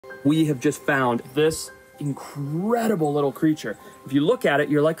we have just found this incredible little creature. If you look at it,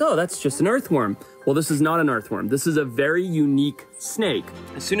 you're like, oh, that's just an earthworm. Well, this is not an earthworm. This is a very unique snake.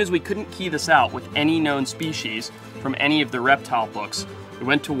 As soon as we couldn't key this out with any known species from any of the reptile books, we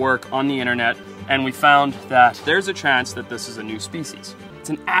went to work on the internet and we found that there's a chance that this is a new species. It's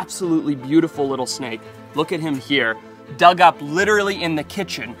an absolutely beautiful little snake. Look at him here, dug up literally in the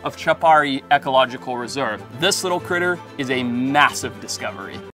kitchen of Chaparri Ecological Reserve. This little critter is a massive discovery.